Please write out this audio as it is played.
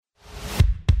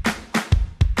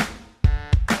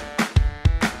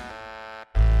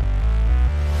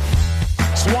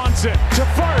it to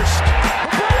first.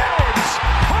 The Braves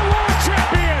are world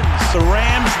champions. The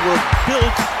Rams were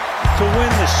built to win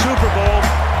the Super Bowl,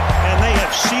 and they have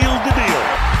sealed the deal.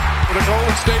 The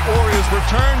Golden State Warriors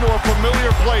return to a familiar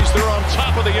place. They're on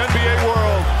top of the NBA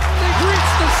world. They've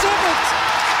reached the summit,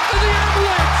 and the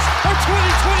Avalanche are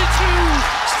 2022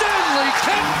 Stanley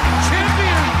Cup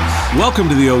champions. Welcome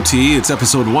to the OT. It's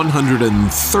episode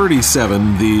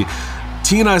 137, the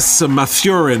Tinas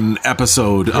Mathurin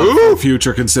episode of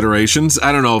Future Considerations.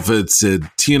 I don't know if it's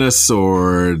Tinas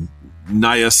or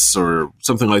Nias or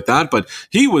something like that, but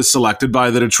he was selected by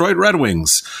the Detroit Red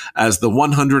Wings as the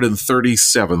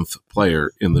 137th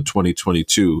player in the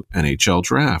 2022 NHL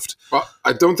draft. Well,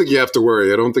 I don't think you have to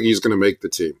worry. I don't think he's going to make the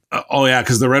team. Oh, yeah,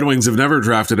 because the Red Wings have never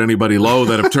drafted anybody low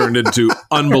that have turned into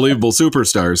unbelievable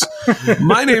superstars.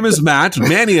 My name is Matt.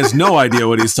 Manny has no idea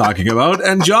what he's talking about,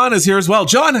 and John is here as well.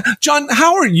 John,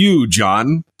 how are you,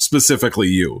 John? Specifically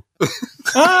you.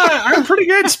 I'm pretty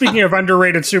good. Speaking of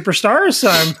underrated superstars,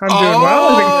 I'm doing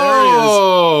well.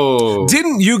 Oh,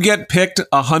 didn't you get picked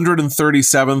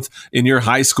 137th in your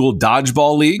high school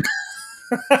dodgeball league?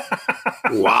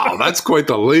 Wow, that's quite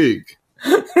the league.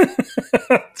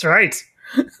 That's right.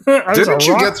 Didn't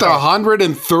you get the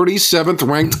 137th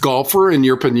ranked golfer in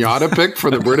your piñata pick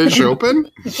for the British Open?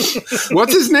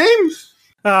 What's his name?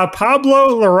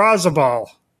 Pablo Larrazabal.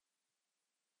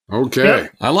 Okay. Yeah,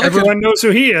 I like everyone knows who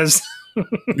he is.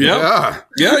 Yeah.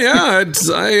 I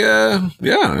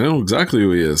know exactly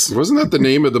who he is. Wasn't that the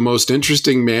name of the most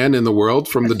interesting man in the world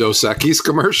from the Dos Equis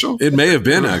commercial? It may have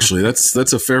been, actually.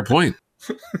 That's a fair point.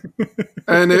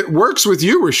 And it works with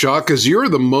you, Rashad, because you're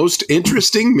the most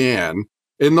interesting man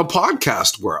in the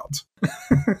podcast world.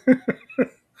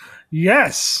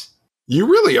 Yes. You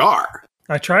really are.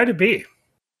 I try to be.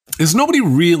 Is nobody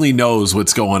really knows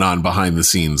what's going on behind the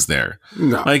scenes there.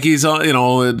 No. Like he's,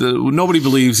 nobody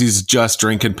believes he's just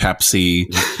drinking Pepsi.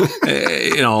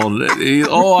 I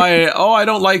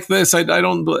don't like this.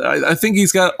 I think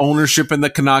he's got ownership in the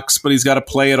Canucks, but he's got to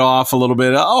play it off a little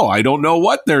bit. Oh, I don't know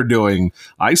what they're doing.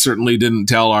 I certainly didn't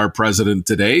tell our president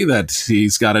today that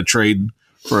he's got to trade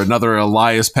for another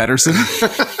Elias Pettersson.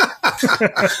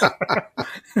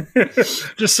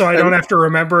 Just so I don't have to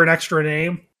remember an extra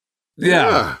name.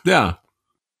 Yeah.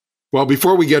 Well,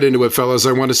 before we get into it, fellas,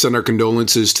 I want to send our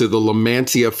condolences to the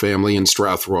Lamantia family in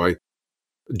Strathroy.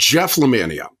 Jeff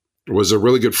Lamantia was a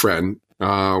really good friend.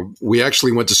 We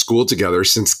actually went to school together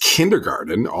since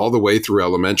kindergarten, all the way through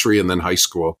elementary and then high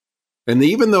school. And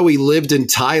even though he lived in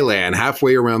Thailand,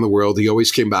 halfway around the world, he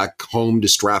always came back home to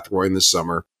Strathroy in the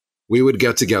summer. We would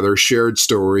get together, shared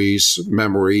stories,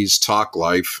 memories, talk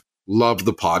life, love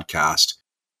the podcast.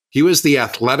 He was the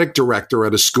athletic director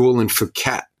at a school in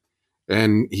Phuket,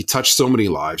 and he touched so many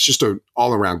lives, just an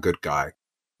all-around good guy.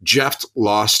 Jeff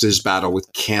lost his battle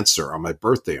with cancer on my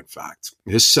birthday, in fact.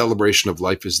 His celebration of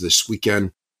life is this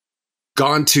weekend.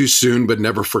 Gone too soon, but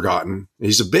never forgotten.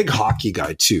 He's a big hockey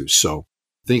guy, too, so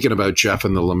thinking about Jeff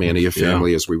and the Lamantia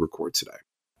family as we record today.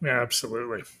 Yeah,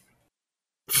 absolutely.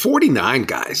 49,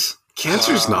 guys.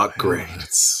 Cancer's not great.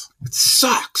 It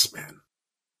sucks, man.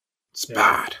 It's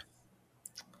bad.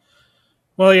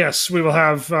 Well, yes, we will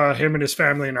have him and his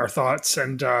family in our thoughts,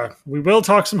 and we will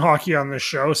talk some hockey on this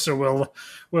show, so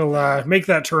we'll make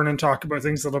that turn and talk about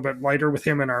things a little bit lighter with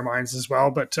him in our minds as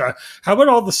well. But how about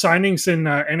all the signings in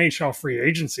NHL free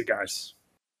agency, guys?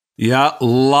 Yeah, a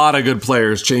lot of good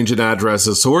players changing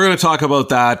addresses. So we're going to talk about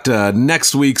that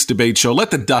next week's debate show.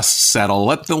 Let the dust settle.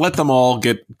 Let them all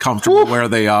get comfortable where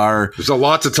they are. There's a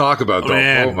lot to talk about, though.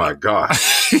 Man. Oh, my God.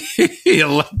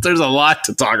 There's a lot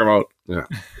to talk about. Yeah.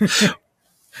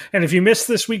 And if you missed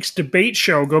this week's debate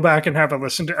show, go back and have a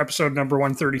listen to episode number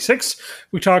 136.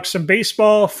 We talked some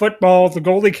baseball, football, the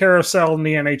goalie carousel in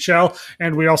the NHL,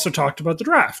 and we also talked about the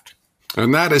draft.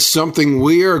 And that is something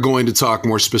we are going to talk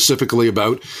more specifically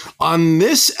about on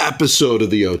this episode of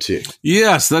the OT.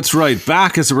 Yes, that's right.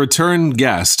 Back as a return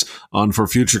guest on For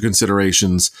Future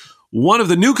Considerations, one of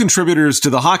the new contributors to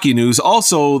the hockey news,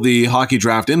 also the hockey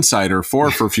draft insider for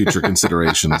Future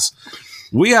Considerations.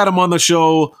 We had him on the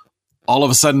show. All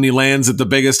of a sudden, he lands at the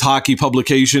biggest hockey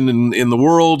publication in the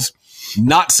world.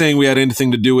 Not saying we had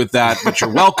anything to do with that, but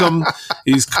you're welcome.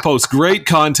 He posts great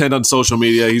content on social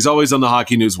media. He's always on the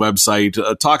Hockey News website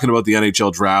talking about the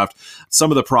NHL draft, some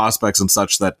of the prospects and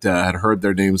such that had heard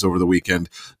their names over the weekend.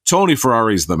 Tony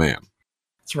Ferrari's the man.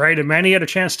 That's right. And Manny had a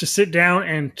chance to sit down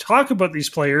and talk about these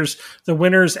players, the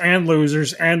winners and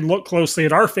losers, and look closely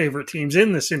at our favorite teams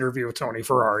in this interview with Tony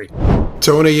Ferrari.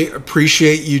 Tony,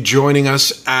 appreciate you joining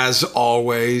us as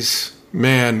always.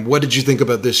 Man, what did you think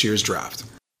about this year's draft?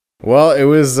 Well, it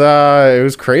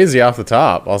was crazy off the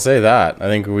top. I'll say that. I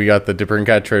think we got the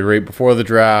DeBrincat trade right before the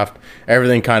draft.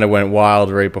 Everything kind of went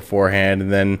wild right beforehand,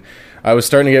 and then I was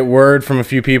starting to get word from a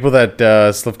few people that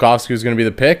Slafkovsky was going to be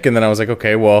the pick, and then I was like,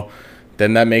 okay, well,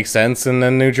 then that makes sense, and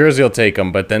then New Jersey will take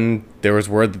him. But then there was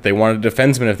word that they wanted a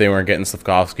defenseman if they weren't getting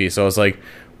Slafkovsky, so I was like,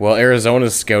 well,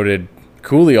 Arizona's scouted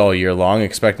Cooley all year long,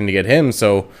 expecting to get him,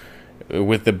 so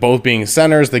with the both being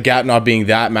centers, the gap not being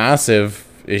that massive,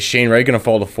 is Shane Wright going to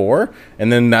fall to 4?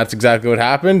 And then that's exactly what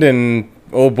happened, and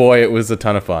oh boy, it was a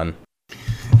ton of fun.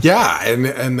 Yeah,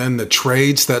 and then the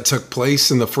trades that took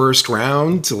place in the first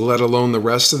round, let alone the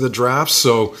rest of the draft.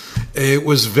 So it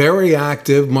was very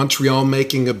active. Montreal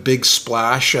making a big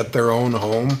splash at their own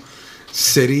home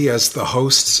city as the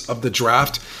hosts of the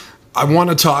draft. I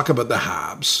want to talk about the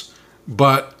Habs,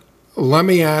 but let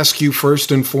me ask you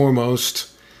first and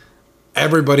foremost,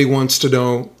 everybody wants to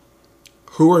know,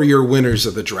 who are your winners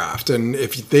of the draft? And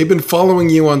if they've been following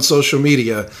you on social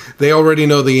media, they already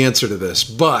know the answer to this.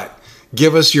 But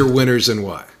give us your winners and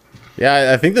why.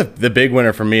 Yeah, I think the big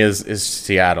winner for me is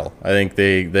Seattle. I think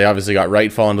they obviously got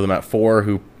Wright falling to them at 4,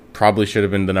 who probably should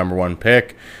have been the number 1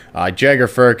 pick. Jagger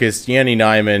Firkus, Yanni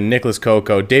Nyman, Nicholas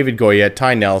Coco, David Goyette,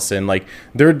 Ty Nelson, like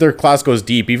their class goes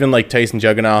deep. Even like Tyson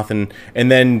Jugganath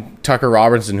and then Tucker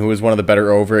Robertson, who was one of the better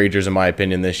overagers in my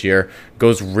opinion this year,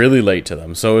 goes really late to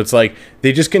them. So it's like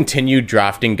they just continued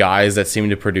drafting guys that seem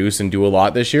to produce and do a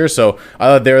lot this year. So I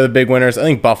thought they were the big winners. I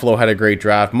think Buffalo had a great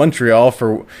draft. Montreal,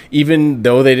 for even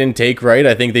though they didn't take Wright,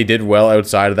 I think they did well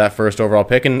outside of that first overall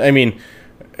pick. And I mean,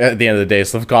 at the end of the day,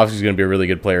 Slafkovsky's going to be a really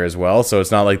good player as well, so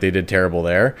it's not like they did terrible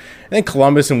there. I think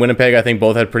Columbus and Winnipeg, I think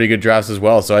both had pretty good drafts as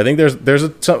well. So I think there's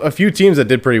a few teams that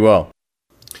did pretty well.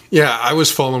 Yeah, I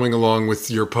was following along with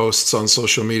your posts on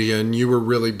social media, and you were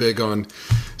really big on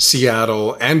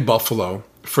Seattle and Buffalo,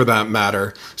 for that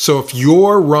matter. So if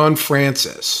you're Ron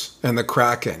Francis and the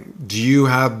Kraken, do you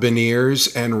have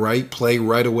Beniers and Wright play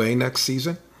right away next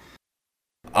season?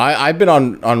 I've been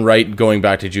on Wright going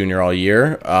back to junior all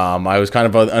year. I was kind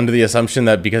of under the assumption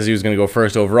that because he was going to go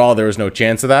first overall, there was no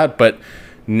chance of that. But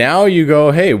now you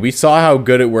go, hey, we saw how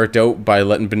good it worked out by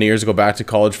letting Beniers go back to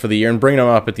college for the year and bringing him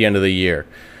up at the end of the year.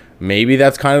 Maybe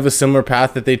that's kind of a similar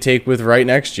path that they take with Wright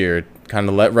next year. Kind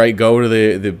of let Wright go to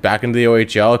the back into the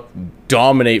OHL,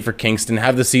 dominate for Kingston,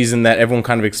 have the season that everyone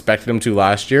kind of expected him to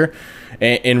last year,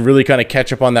 and really kind of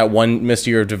catch up on that one missed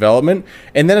year of development.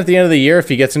 And then at the end of the year, if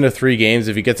he gets into 3 games,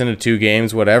 if he gets into 2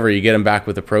 games, whatever, you get him back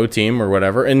with the pro team or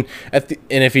whatever. And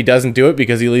if he doesn't do it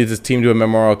because he leads his team to a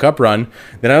Memorial Cup run,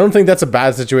 then I don't think that's a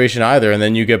bad situation either. And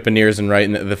then you get Beniers and Wright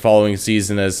in the following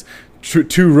season as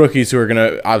 2 rookies who are going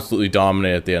to absolutely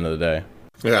dominate at the end of the day.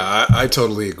 Yeah, I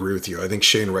totally agree with you. I think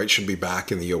Shane Wright should be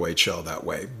back in the OHL that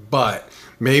way. But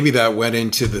maybe that went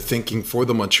into the thinking for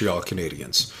the Montreal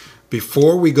Canadiens.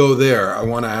 Before we go there, I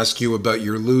want to ask you about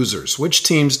your losers. Which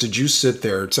teams did you sit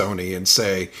there, Tony, and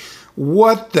say,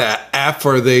 what the F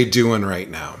are they doing right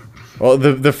now? Well,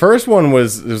 the first one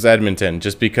was Edmonton,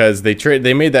 just because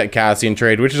they made that Cassian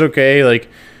trade, which is okay. Like,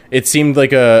 it seemed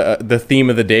like the theme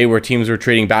of the day where teams were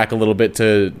trading back a little bit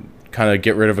to kind of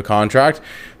get rid of a contract.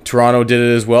 Toronto did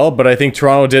it as well, but I think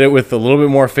Toronto did it with a little bit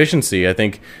more efficiency. I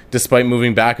think despite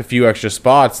moving back a few extra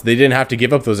spots, they didn't have to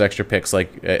give up those extra picks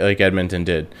like Edmonton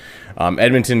did.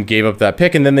 Edmonton gave up that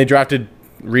pick, and then they drafted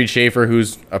Reed Schaefer,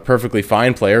 who's a perfectly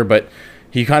fine player, but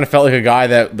he kind of felt like a guy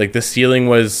that like the ceiling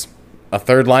was a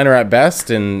third liner at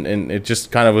best, and it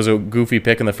just kind of was a goofy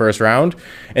pick in the first round.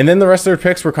 And then the rest of their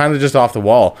picks were kind of just off the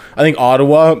wall. I think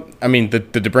Ottawa, I mean, the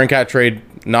DeBrincat trade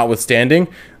notwithstanding,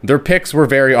 their picks were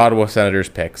very Ottawa Senators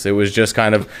picks. It was just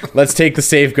kind of, let's take the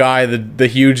safe guy, the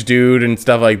huge dude and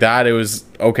stuff like that. It was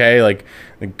okay, like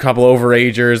a couple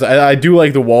overagers. I do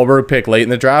like the Wahlberg pick late in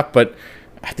the draft, but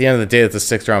at the end of the day, it's a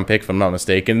 6th round pick if I'm not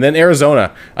mistaken. And then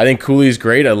Arizona, I think Cooley's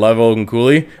great. I love Logan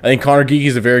Cooley. I think Connor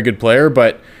Geeky's a very good player,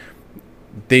 but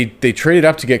they traded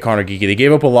up to get Connor Geeky. They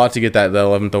gave up a lot to get that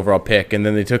 11th overall pick, and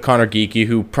then they took Connor Geeky,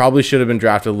 who probably should have been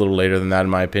drafted a little later than that, in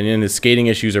my opinion. His skating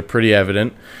issues are pretty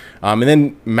evident. And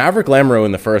then Maverick Lamoureux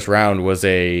in the first round was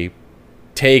a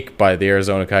take by the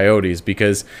Arizona Coyotes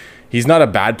because he's not a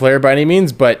bad player by any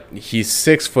means, but he's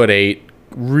 6'8",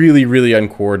 really, really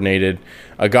uncoordinated.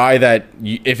 A guy that,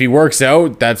 if he works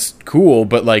out, that's cool,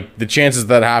 but like the chances of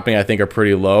that happening, I think, are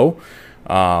pretty low.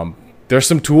 There's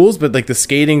some tools, but like the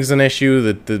skating's an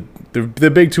issue. The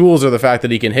big tools are the fact that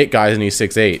he can hit guys and he's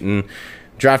 6'8", and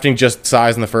drafting just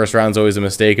size in the first round is always a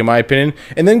mistake, in my opinion.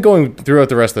 And then going throughout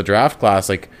the rest of the draft class,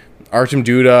 like Artem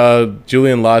Duda,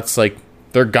 Julian Lutz, like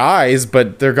they're guys,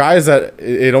 but they're guys that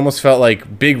it almost felt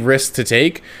like big risks to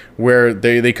take, where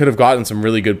they could have gotten some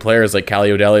really good players like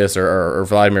Kaleo Delius or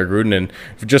Vladimir Grudinin,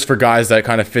 just for guys that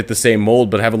kind of fit the same mold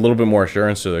but have a little bit more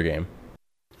assurance to their game.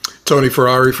 Tony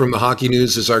Ferrari from the Hockey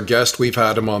News is our guest. We've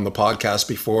had him on the podcast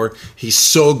before. He's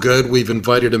so good. We've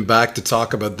invited him back to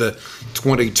talk about the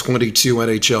 2022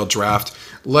 NHL draft.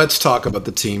 Let's talk about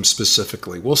the team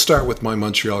specifically. We'll start with my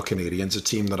Montreal Canadiens, a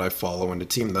team that I follow and a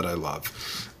team that I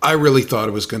love. I really thought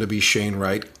it was going to be Shane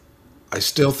Wright. I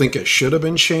still think it should have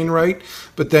been Shane Wright,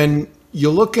 but then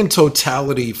you look in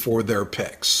totality for their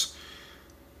picks.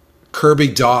 Kirby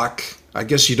Dach, I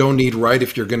guess you don't need Wright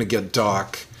if you're going to get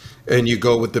Dach, and you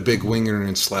go with the big winger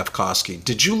in Slafkovsky.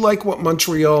 Did you like what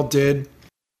Montreal did?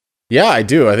 Yeah, I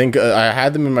do. I think I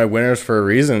had them in my winners for a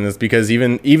reason. It's because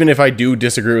even if I do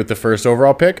disagree with the first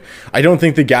overall pick, I don't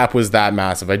think the gap was that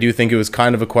massive. I do think it was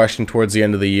kind of a question towards the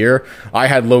end of the year. I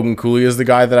had Logan Cooley as the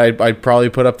guy that I'd probably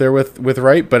put up there with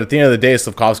Wright, but at the end of the day,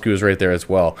 Slafkovsky was right there as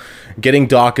well. Getting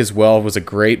Dach as well was a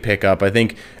great pickup. I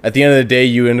think at the end of the day,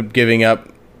 you end up giving up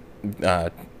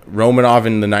Romanov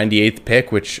in the 98th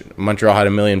pick, which Montreal had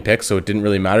 1 million picks, so it didn't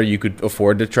really matter. You could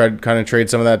afford to try to kind of trade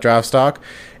some of that draft stock.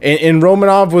 And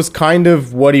Romanov was kind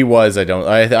of what he was. I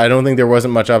don't think there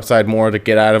wasn't much upside more to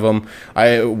get out of him.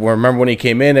 I remember when he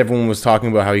came in, everyone was talking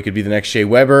about how he could be the next Shea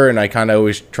Weber, and I kind of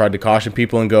always tried to caution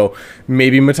people and go,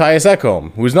 maybe Matthias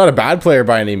Ekholm, who's not a bad player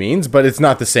by any means, but it's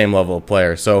not the same level of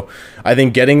player. So I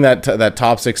think getting that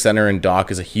top 6 center in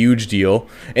Dach is a huge deal.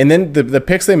 And then the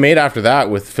picks they made after that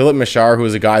with Philip Machar, who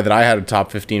was a guy that I had a top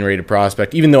 15 rated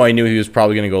prospect, even though I knew he was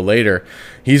probably going to go later.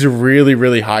 He's a really,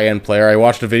 really high-end player. I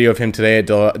watched a video of him today at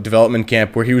development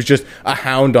camp where he was just a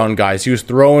hound on guys. He was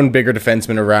throwing bigger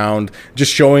defensemen around,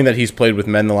 just showing that he's played with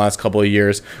men the last couple of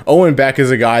years. Owen Beck is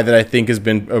a guy that I think has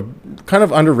been kind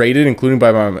of underrated, including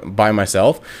by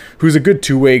myself, who's a good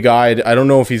two-way guy. I don't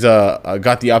know if he's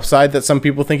got the upside that some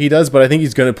people think he does, but I think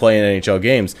he's going to play in NHL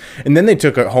games. And then they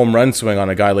took a home run swing on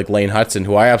a guy like Lane Hutson,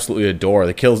 who I absolutely adore.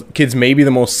 The kid's maybe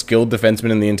the most skilled defenseman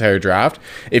in the entire draft.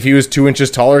 If he was 2 inches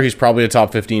taller, he's probably a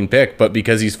top 15 pick, but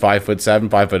because he's 5'7",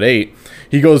 5'8",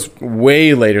 he goes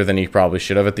way later than he probably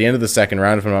should have, at the end of the second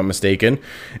round, if I'm not mistaken.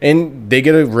 And they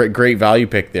get a great value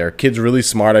pick there. Kid's really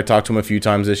smart. I talked to him a few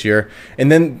times this year.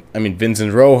 And then,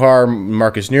 Vincent Rojar,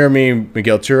 Marcus Nurmi,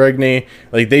 Miguel Turigny,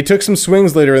 they took some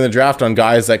swings later in the draft on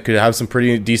guys that could have some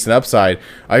pretty decent upside.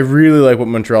 I really like what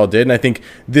Montreal did, and I think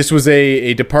this was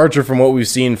a departure from what we've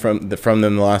seen from them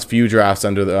in the last few drafts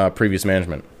under the previous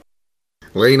management.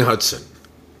 Lane Hutson.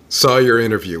 Saw your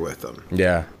interview with him.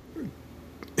 Yeah.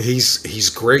 He's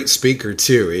great speaker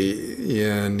too.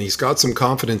 And he's got some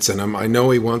confidence in him. I know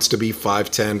he wants to be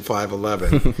 5'10",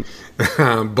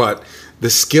 5'11", but the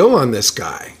skill on this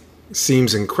guy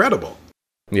seems incredible.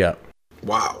 Yeah.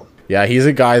 Wow. Yeah, he's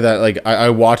a guy that I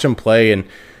watch him play, and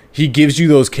he gives you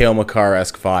those Cale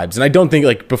Makar-esque vibes. And I don't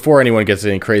think, before anyone gets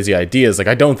any crazy ideas,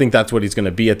 I don't think that's what he's going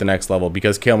to be at the next level,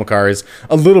 because Cale Makar is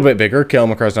a little bit bigger. Cale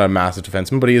Makar is not a massive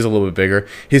defenseman, but he is a little bit bigger.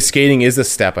 His skating is a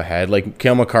step ahead.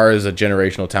 Cale Makar is a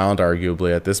generational talent,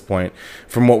 arguably, at this point,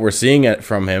 from what we're seeing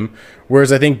from him.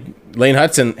 Whereas I think Lane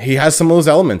Hutson, he has some of those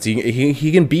elements.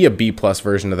 He can be a B-plus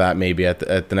version of that maybe at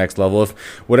the next level if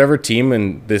whatever team,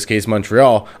 in this case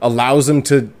Montreal, allows him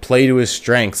to play to his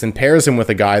strengths and pairs him with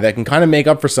a guy that can kind of make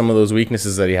up for some of those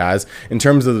weaknesses that he has in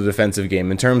terms of the defensive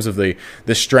game, in terms of the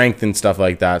strength and stuff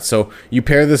like that. So you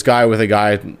pair this guy with a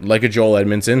guy like a Joel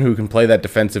Edmondson who can play that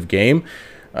defensive game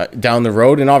down the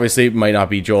road, and obviously it might not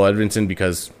be Joel Edmondson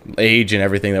because age and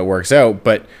everything that works out,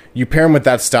 but you pair him with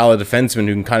that style of defenseman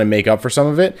who can kind of make up for some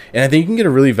of it, and I think you can get a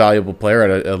really valuable player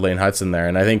at a Lane Hutson there,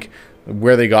 and I think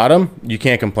where they got him, you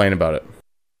can't complain about it.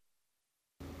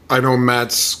 I know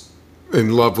Matt's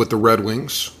in love with the Red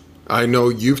Wings. I know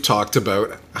you've talked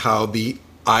about how the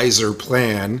Yzer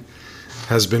plan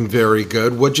has been very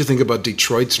good. What'd you think about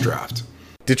Detroit's draft?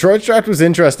 Detroit's draft was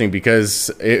interesting because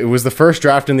it was the first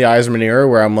draft in the Yzerman era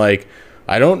where I'm like,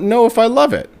 I don't know if I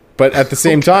love it. But at the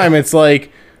same time, it's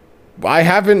like, I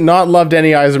haven't not loved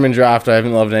any Yzerman draft. I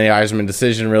haven't loved any Yzerman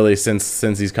decision really since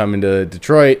he's come into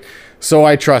Detroit. So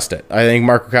I trust it. I think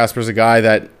Marco Kasper's a guy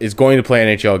that is going to play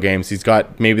NHL games. He's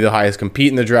got maybe the highest compete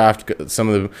in the draft, some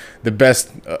of the best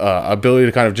ability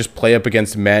to kind of just play up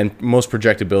against men, most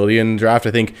projectability in the draft.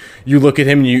 I think you look at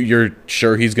him and you're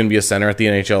sure he's going to be a center at the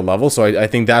NHL level. So I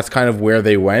think that's kind of where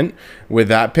they went with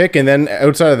that pick. And then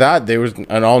outside of that, there was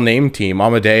an all-name team.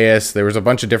 Amadeus, there was a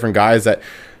bunch of different guys that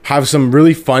have some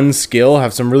really fun skill,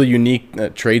 have some really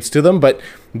unique traits to them, but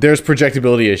there's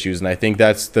projectability issues, and I think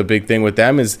that's the big thing with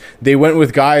them is they went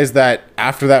with guys that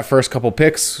after that first couple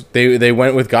picks, they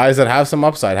went with guys that have some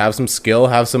upside, have some skill,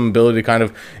 have some ability to kind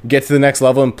of get to the next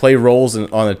level and play roles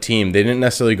on a team. They didn't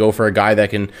necessarily go for a guy that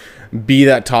can be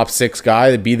that top 6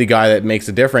 guy, be the guy that makes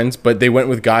a difference, but they went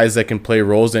with guys that can play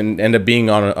roles and end up being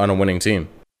on a winning team.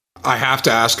 I have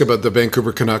to ask about the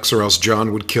Vancouver Canucks or else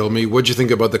John would kill me. What'd you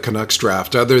think about the Canucks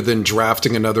draft, other than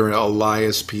drafting another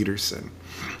Elias Pettersson?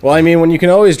 Well, I mean, when you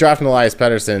can always draft an Elias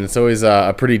Pettersson, it's always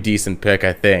a pretty decent pick,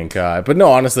 I think. But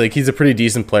no, honestly, like, he's a pretty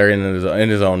decent player in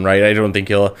his own right. I don't think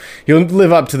he'll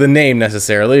live up to the name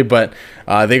necessarily, but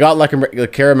they got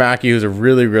Karamaki, who's a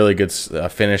really, really good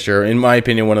finisher. In my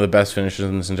opinion, one of the best finishers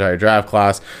in this entire draft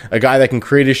class. A guy that can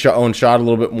create his own shot a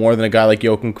little bit more than a guy like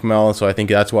Joakim Kemell, so I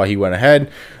think that's why he went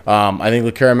ahead. I think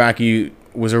Karamaki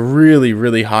was a really,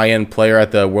 really high-end player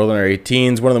at the World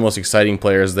Under-18s, one of the most exciting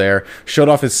players there. Showed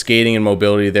off his skating and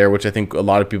mobility there, which I think a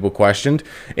lot of people questioned.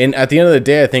 And at the end of the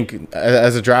day, I think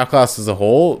as a draft class as a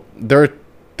whole,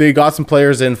 they got some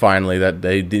players in finally that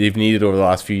they've needed over the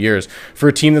last few years. For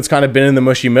a team that's kind of been in the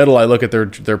mushy middle, I look at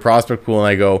their prospect pool and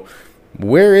I go,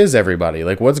 where is everybody?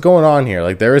 Like, what's going on here?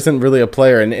 Like, there isn't really a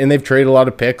player, and they've traded a lot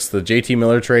of picks, the JT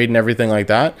Miller trade and everything like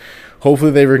that.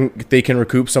 Hopefully they can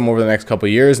recoup some over the next couple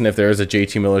of years, and if there is a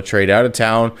JT Miller trade out of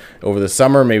town over the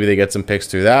summer, maybe they get some picks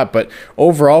through that. But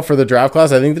overall, for the draft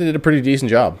class, I think they did a pretty decent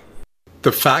job.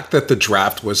 The fact that the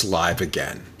draft was live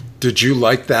again, did you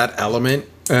like that element?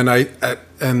 And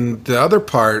and the other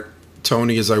part,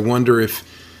 Tony, is I wonder if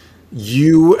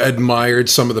you admired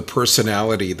some of the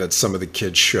personality that some of the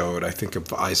kids showed. I think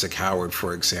of Isaac Howard,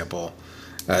 for example,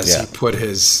 as he put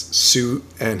his suit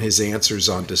and his answers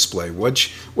on display.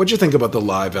 What'd you think about the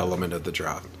live element of the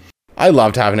draft? I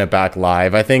loved having it back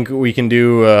live. I think we can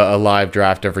do a live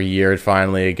draft every year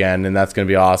finally again, and that's going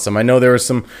to be awesome. I know there was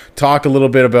some talk a little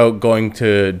bit about going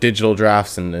to digital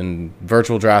drafts and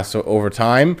virtual drafts over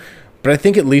time, but I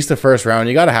think at least the first round,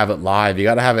 you got to have it live. You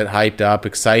got to have it hyped up,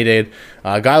 excited.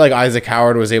 A guy like Isaac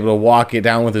Howard was able to walk it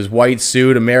down with his white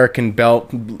suit, American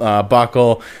belt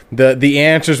buckle. The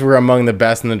answers were among the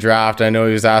best in the draft. I know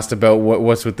he was asked about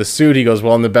what's with the suit. He goes,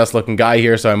 well, I'm the best looking guy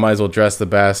here, so I might as well dress the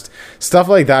best. Stuff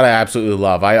like that I absolutely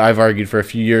love. I've argued for a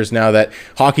few years now that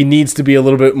hockey needs to be a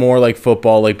little bit more like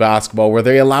football, like basketball, where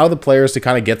they allow the players to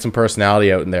kind of get some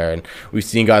personality out in there. And we've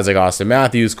seen guys like Austin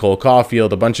Matthews, Cole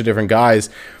Caulfield, a bunch of different guys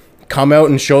come out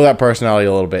and show that personality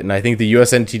a little bit. And I think the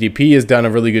USNTDP has done a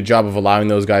really good job of allowing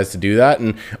those guys to do that.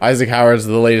 And Isaac Howard's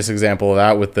the latest example of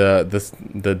that with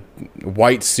the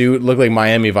white suit. Looked like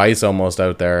Miami Vice almost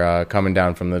out there coming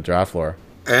down from the draft floor.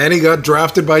 And he got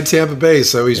drafted by Tampa Bay,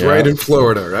 so he's right in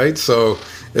Florida, right? So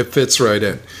it fits right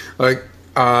in. Like,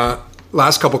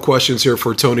 last couple questions here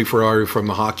for Tony Ferrari from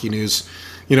the Hockey News.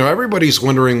 You know, everybody's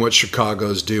wondering what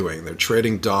Chicago's doing. They're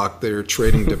trading Doc. They're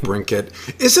trading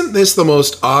DeBrincat. Isn't this the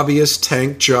most obvious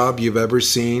tank job you've ever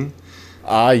seen?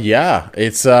 Yeah,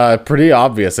 it's pretty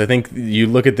obvious. I think you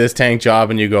look at this tank job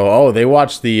and you go, oh, they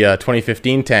watched the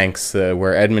 2015 tanks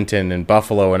where Edmonton and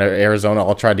Buffalo and Arizona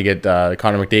all tried to get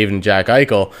Connor McDavid and Jack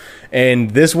Eichel.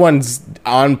 And this one's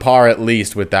on par at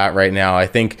least with that right now. I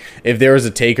think if there was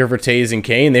a taker for Taves and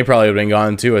Kane, they probably would have been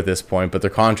gone too at this point, but their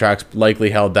contracts likely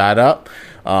held that up.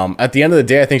 At the end of the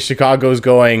day, I think Chicago's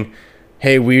going,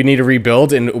 hey, we need to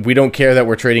rebuild, and we don't care that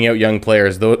we're trading out young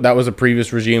players. That was a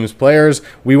previous regime's players.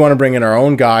 We want to bring in our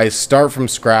own guys, start from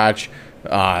scratch.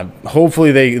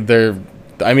 Hopefully their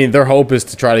hope is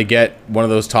to try to get one of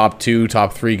those top 2,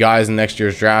 top 3 guys in next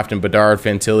year's draft, in Bedard,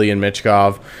 Fantilli, and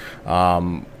Michkov.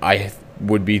 I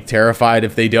would be terrified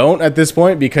if they don't at this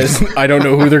point, because I don't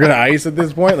know who they're going to ice at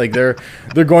this point. Like they're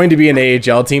going to be an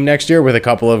AHL team next year with a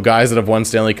couple of guys that have won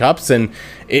Stanley Cups, and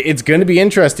it's going to be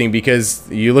interesting because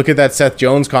you look at that Seth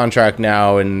Jones contract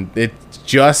now, and it's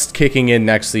just kicking in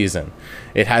next season.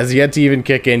 It has yet to even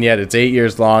kick in yet. It's 8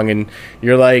 years long, and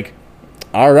you're like,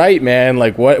 all right, man,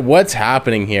 like what's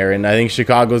happening here? And I think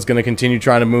Chicago's going to continue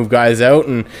trying to move guys out,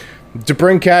 and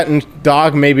DeBrincat and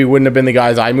Dog maybe wouldn't have been the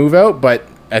guys I move out, but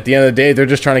at the end of the day, they're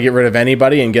just trying to get rid of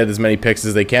anybody and get as many picks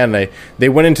as they can. They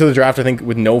went into the draft, I think,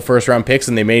 with no first-round picks,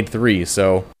 and they made 3,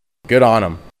 so good on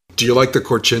them. Do you like the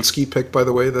Korchinski pick, by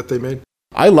the way, that they made?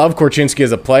 I love Korchinski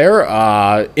as a player.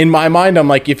 In my mind, I'm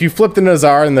like, if you flip the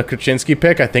Nazar and the Korchinski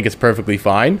pick, I think it's perfectly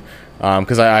fine,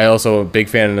 because I also am a big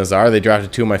fan of Nazar. They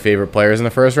drafted 2 of my favorite players in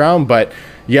the first round, but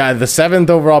yeah, the 7th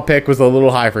overall pick was a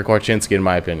little high for Korchinski, in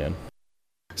my opinion.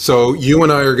 So you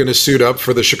and I are going to suit up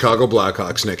for the Chicago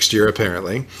Blackhawks next year,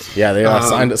 apparently. Yeah,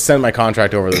 they sent my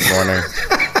contract over this morning.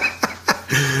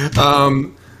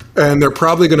 And they're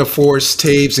probably going to force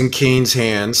Taves and Kane's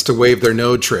hands to waive their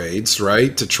no trades,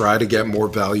 right, to try to get more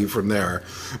value from there.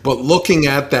 But looking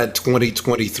at that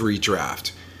 2023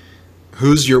 draft,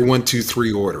 who's your 1, 2,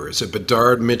 3 order? Is it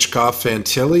Bedard, Michkov,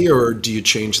 Fantilli, or do you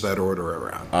change that order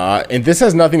around? And this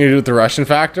has nothing to do with the Russian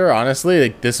factor, honestly.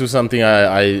 Like, this was something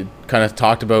I kind of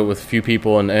talked about with a few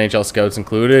people, and NHL scouts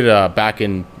included, back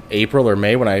in April or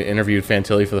May when I interviewed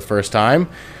Fantilli for the first time.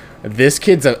 This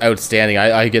kid's outstanding.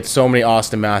 I get so many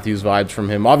Austin Matthews vibes from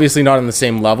him. Obviously not on the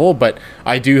same level, but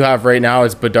I do have right now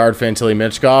it's Bedard, Fantilli,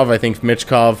 Michkov. I think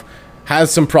Michkov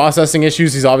has some processing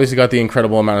issues. He's obviously got the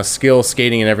incredible amount of skill,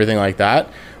 skating, and everything like that.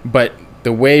 But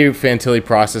the way Fantilli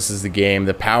processes the game,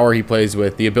 the power he plays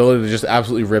with, the ability to just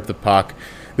absolutely rip the puck.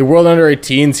 The World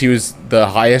Under-18s, he was the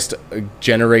highest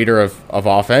generator of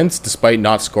offense, despite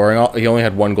not scoring. He only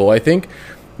had 1 goal, I think.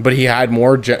 But he had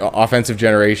more offensive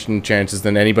generation chances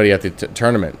than anybody at the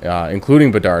tournament,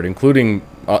 including Bedard, including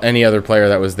any other player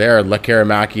that was there.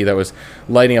 Lekaramaki that was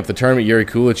lighting up the tournament. Yuri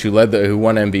Kulich, who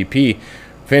won MVP.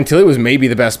 Fantilli was maybe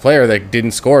the best player that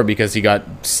didn't score because he got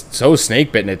so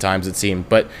snake-bitten at times, it seemed.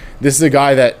 But this is a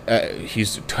guy that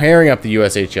he's tearing up the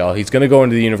USHL. He's going to go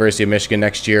into the University of Michigan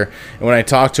next year. And when I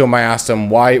talked to him, I asked him,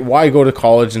 why go to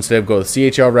college instead of go the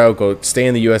CHL route, go stay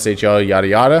in the USHL, yada,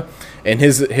 yada. And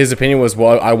his opinion was,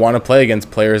 well, I want to play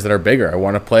against players that are bigger. I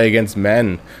want to play against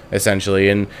men, essentially.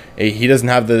 And he doesn't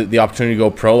have the opportunity to go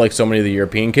pro like so many of the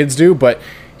European kids do, but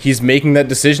he's making that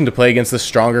decision to play against the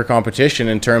stronger competition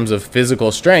in terms of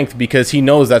physical strength because he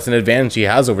knows that's an advantage he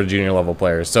has over junior level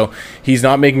players. So he's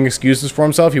not making excuses for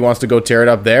himself. He wants to go tear it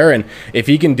up there. And if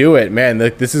he can do it, man,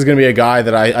 this is going to be a guy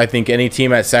that I think any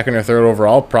team at 2nd or 3rd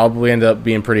overall probably end up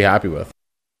being pretty happy with.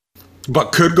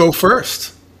 But could go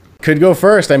first. Could go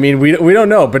first. I mean, we don't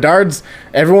know. Bedard's,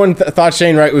 everyone thought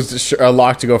Shane Wright was a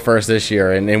lock to go first this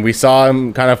year, and we saw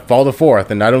him kind of fall to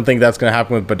 4th, and I don't think that's going to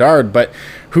happen with Bedard, but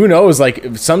who knows?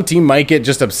 Like, some team might get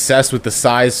just obsessed with the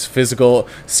size, physical,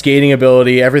 skating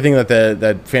ability, everything that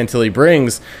that Fantilli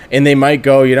brings, and they might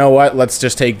go, you know what, let's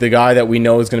just take the guy that we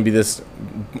know is going to be this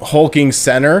hulking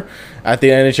center at the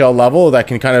NHL level that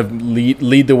can kind of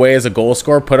lead the way as a goal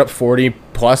scorer, put up 40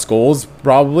 plus goals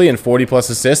probably and 40 plus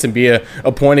assists and be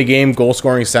a point a game goal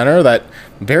scoring center that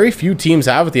very few teams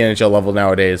have at the NHL level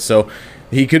nowadays. So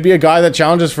he could be a guy that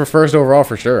challenges for 1st overall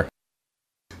for sure.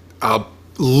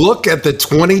 Look at the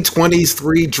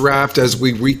 2023 draft as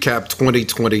we recap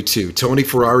 2022. Tony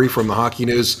Ferrari from the Hockey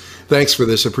News. Thanks for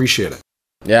this. Appreciate it.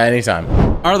 Yeah, anytime.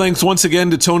 Our thanks once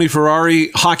again to Tony Ferrari,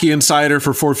 Hockey Insider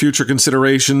for Future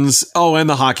Considerations. Oh, and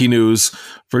the Hockey News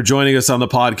for joining us on the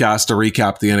podcast to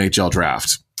recap the NHL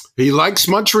draft. He likes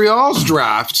Montreal's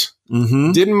draft.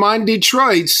 Mm-hmm. Didn't mind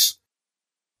Detroit's.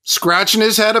 Scratching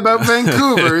his head about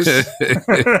Vancouver's.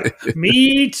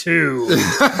 Me too.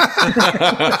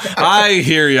 I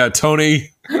hear ya, Tony.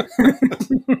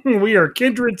 We are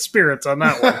kindred spirits on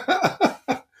that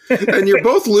one. And you're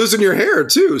both losing your hair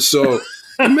too, so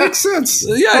it makes sense.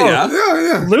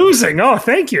 Yeah. Losing. Oh,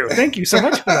 thank you. Thank you so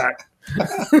much for that.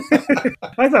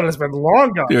 I thought it's been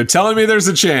long gone. You're telling me there's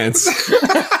a chance.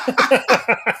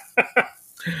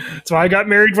 So I got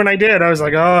married when I did. I was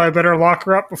like, oh, I better lock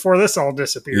her up before this all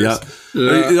disappears. Yeah.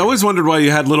 I always wondered why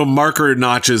you had little marker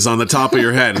notches on the top of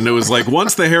your head. And it was like,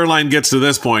 once the hairline gets to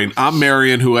this point, I'm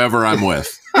marrying whoever I'm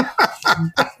with.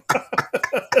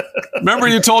 Remember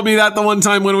you told me that the one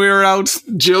time when we were out?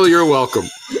 Jill, you're welcome.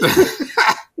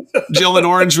 Jill in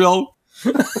Orangeville.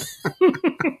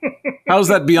 How's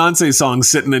that Beyonce song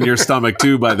sitting in your stomach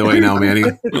too, by the way, now, Manny,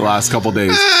 the last couple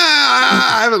days?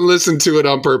 I haven't listened to it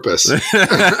on purpose.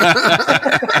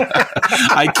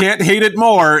 I can't hate it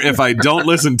more if I don't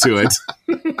listen to it.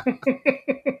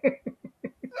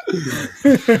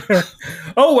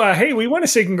 Hey, we want to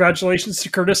say congratulations to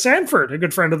Curtis Sanford, a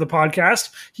good friend of the podcast.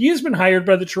 He has been hired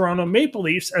by the Toronto Maple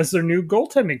Leafs as their new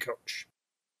goaltending coach.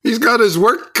 He's got his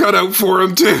work cut out for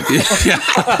him, too. Yeah.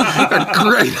 A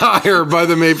great hire by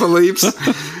the Maple Leafs.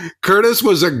 Curtis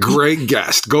was a great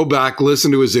guest. Go back,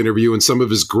 listen to his interview and some of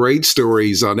his great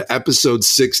stories on episode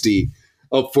 60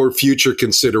 of For Future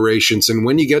Considerations. And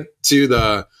when you get to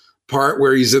the part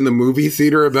where he's in the movie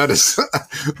theater about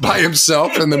by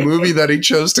himself in the movie that he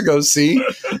chose to go see,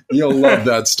 you'll love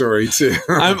that story too.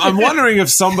 I'm wondering if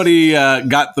somebody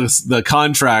got the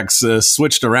contracts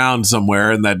switched around somewhere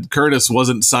and that Curtis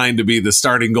wasn't signed to be the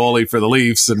starting goalie for the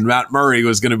Leafs and Matt Murray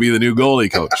was going to be the new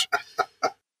goalie coach.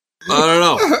 I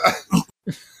don't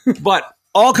know. But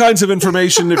all kinds of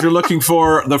information. If you're looking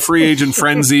for the free agent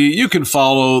frenzy, you can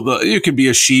you can be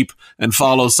a sheep and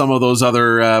follow some of those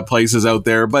other places out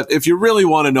there. But if you really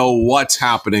want to know what's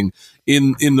happening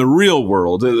in the real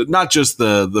world, not just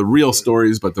the real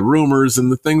stories, but the rumors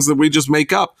and the things that we just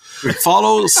make up.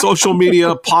 Follow social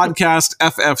media podcast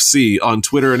FFC on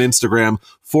Twitter and Instagram,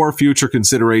 For Future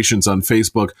Considerations on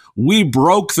Facebook. We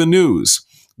broke the news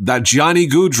that Johnny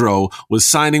Gaudreau was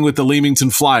signing with the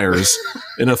Leamington Flyers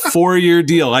in a 4-year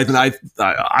deal.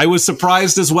 I was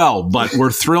surprised as well, but we're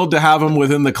thrilled to have him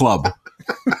within the club.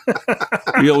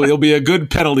 He'll be a good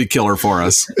penalty killer for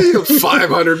us.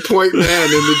 500-point man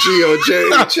in the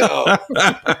GOJHL.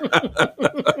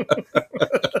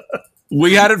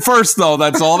 We had it first, though.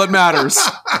 That's all that matters.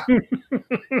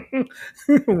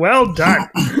 Well done.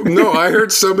 No, I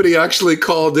heard somebody actually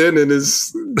called in and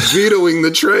is vetoing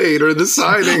the trade or the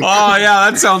signing. Oh,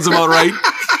 yeah, that sounds about right.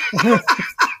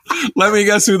 Let me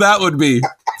guess who that would be.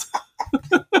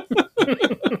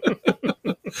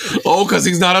 Oh, because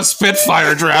he's not a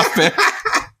Spitfire draft pick.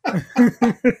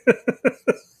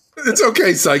 It's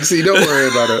okay, Sykesy. Don't worry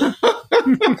about it.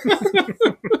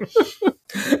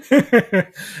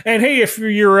 And hey, if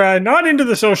you're not into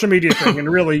the social media thing,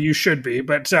 and really you should be,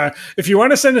 but if you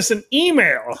want to send us an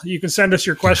email, you can send us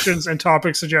your questions and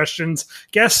topic suggestions,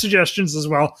 guest suggestions as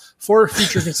well, for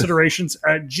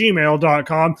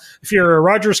futureconsiderations@gmail.com. If you're a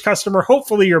Rogers customer,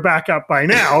 hopefully you're back up by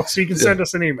now, so you can send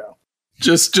us an email.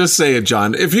 Just say it,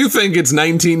 John. If you think it's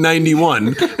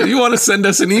 1991, you want to send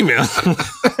us an email.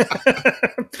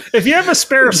 If you have a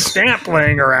spare stamp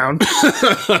laying around.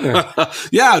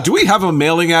 Yeah, do we have a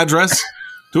mailing address?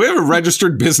 Do we have a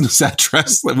registered business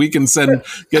address that we can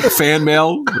get fan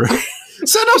mail?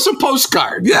 Send us a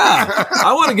postcard. Yeah.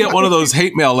 I want to get one of those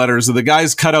hate mail letters where the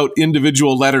guys cut out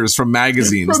individual letters from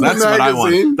magazines. That's what I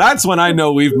want. That's when I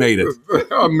know we've made it.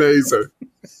 Amazing.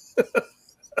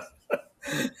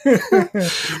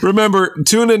 Remember,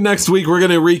 tune in next week. We're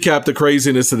going to recap the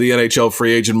craziness of the NHL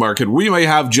free agent market. We may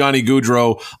have Johnny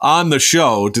Gaudreau on the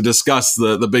show to discuss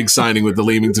the big signing with the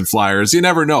Leamington Flyers. You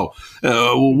never know.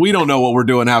 We don't know what we're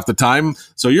doing half the time,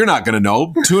 so you're not going to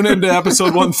know. Tune in to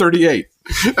episode 138.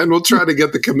 And we'll try to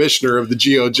get the commissioner of the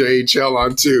GOJHL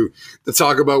on too to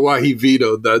talk about why he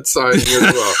vetoed that signing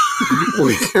as well.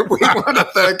 we want to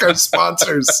thank our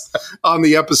sponsors on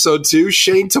the episode too.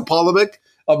 Shane Topolovic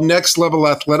of Next Level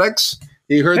Athletics.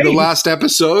 He heard the last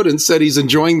episode and said he's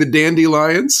enjoying the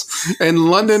Dandelions,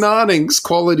 and London Awnings,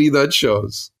 quality that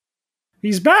shows.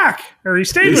 He's back, or he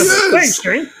stayed with us. Thanks,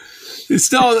 Shane. He's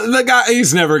still the guy.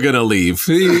 He's never going to leave.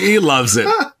 He loves it.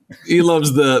 He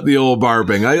loves the old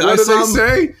barbing. What do they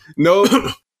say? No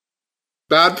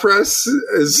bad press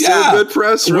is still good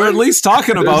press, right? We're at least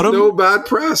talking about him. No bad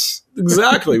press.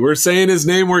 Exactly. We're saying his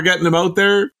name. We're getting him out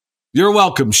there. You're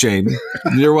welcome, Shane.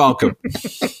 You're welcome.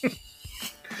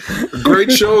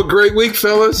 Great show, a great week,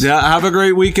 fellas. Yeah, have a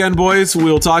great weekend, boys.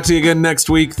 We'll talk to you again next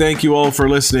week. Thank you all for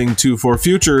listening to For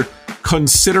Future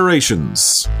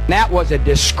Considerations. That was a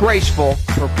disgraceful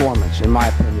performance, in my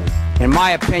opinion. In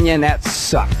my opinion, that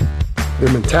sucked.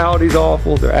 Their mentality's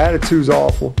awful. Their attitude's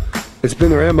awful. It's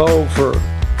been their MO for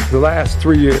the last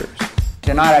 3 years.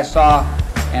 Tonight I saw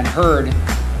and heard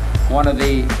one of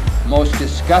the most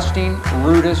disgusting,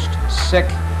 rudest, sick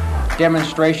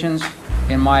demonstrations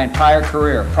in my entire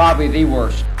career. Probably the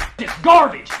worst. It's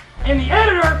garbage. And the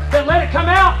editor that let it come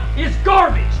out is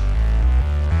garbage.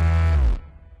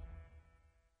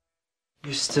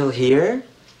 You're still here?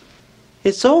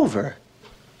 It's over.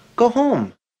 Go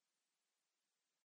home.